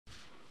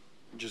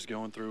just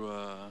going through,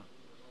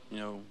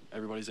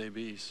 everybody's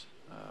ABs.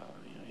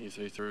 He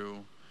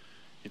threw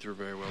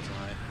very well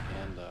tonight,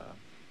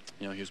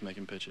 and he was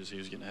making pitches. He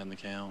was getting ahead in the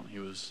count. He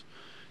was,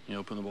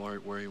 putting the ball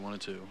where he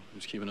wanted to. He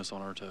was keeping us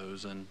on our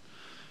toes, and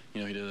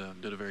he did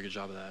a very good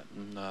job of that.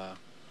 And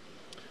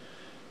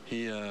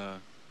he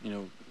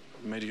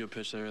made a good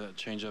pitch there. That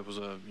changeup was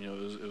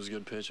it was a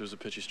good pitch. It was a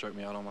pitch he struck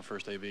me out on my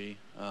first AB,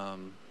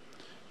 and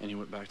he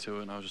went back to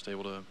it, and I was just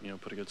able to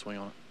put a good swing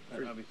on it.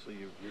 Obviously,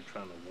 you're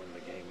trying to win the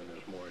game, and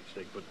there's more at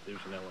stake, but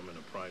there's an element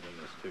of pride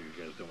in this too.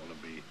 You guys don't want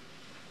to be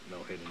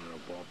hitting in a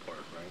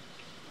ballpark, right?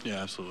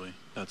 Yeah, absolutely.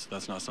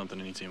 That's not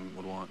something any team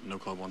would want. No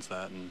club wants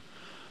that, and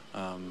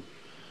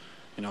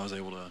I was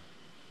able to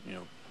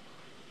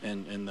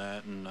end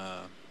that, and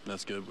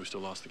that's good. We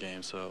still lost the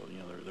game, so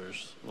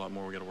there's a lot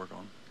more we got to work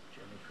on.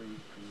 Jeremy, for you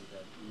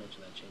that you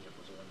mentioned that changeup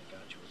was the one that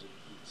got you. Was it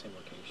the same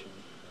location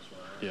as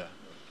well? Yeah.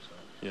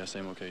 Yeah,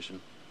 same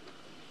location.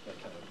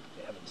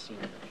 They haven't seen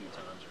it a few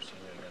times or seen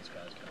it against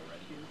guys kind of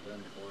ready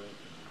then for it.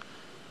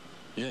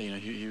 Yeah,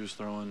 he was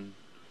throwing.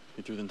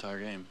 He threw the entire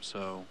game,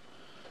 so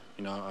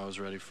I was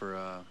ready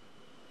for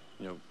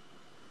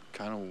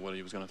kind of what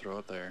he was going to throw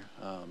up there.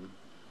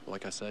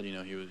 Like I said,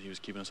 he was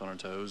keeping us on our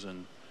toes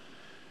and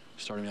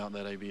starting out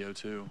that ABO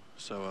too.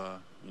 So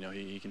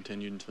he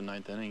continued into the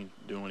ninth inning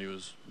doing what he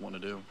was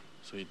wanting to do.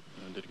 So he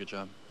did a good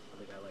job.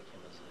 With a guy like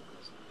him, is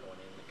going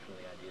in kind of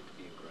the idea to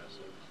be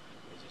aggressive.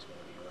 Is just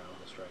want to be around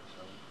the strike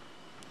zone.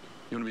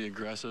 You want to be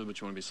aggressive, but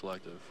you want to be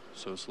selective.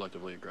 So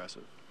selectively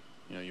aggressive.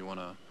 You want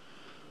to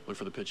look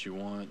for the pitch you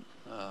want.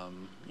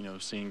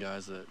 Seeing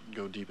guys that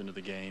go deep into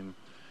the game.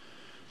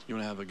 You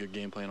want to have a good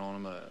game plan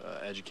on them, an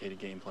educated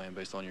game plan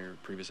based on your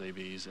previous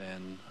ABs,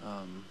 and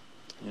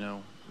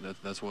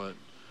that's what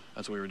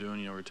we were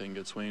doing. We were taking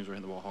good swings, we were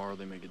hitting the ball hard.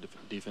 They make good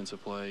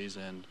defensive plays,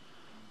 and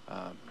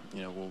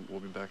we'll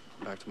be back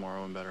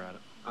tomorrow and better at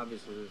it.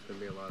 Obviously, there's going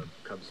to be a lot of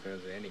Cubs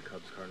fans at any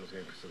Cubs-Cardinals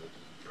game because of the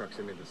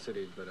proximity to the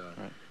cities, but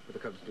right. With the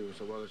Cubs doing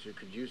so well this year,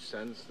 could you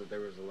sense that there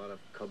was a lot of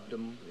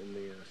Cubdom in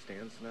the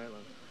stands tonight?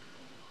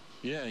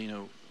 Yeah,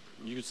 you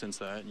could sense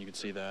that, and you could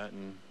see that,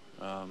 and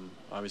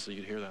obviously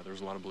you could hear that. There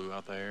was a lot of blue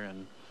out there,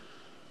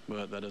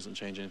 but that doesn't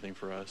change anything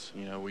for us.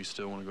 We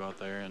still want to go out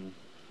there and,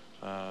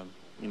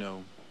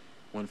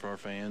 win for our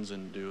fans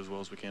and do as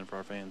well as we can for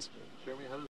our fans. Jeremy, how does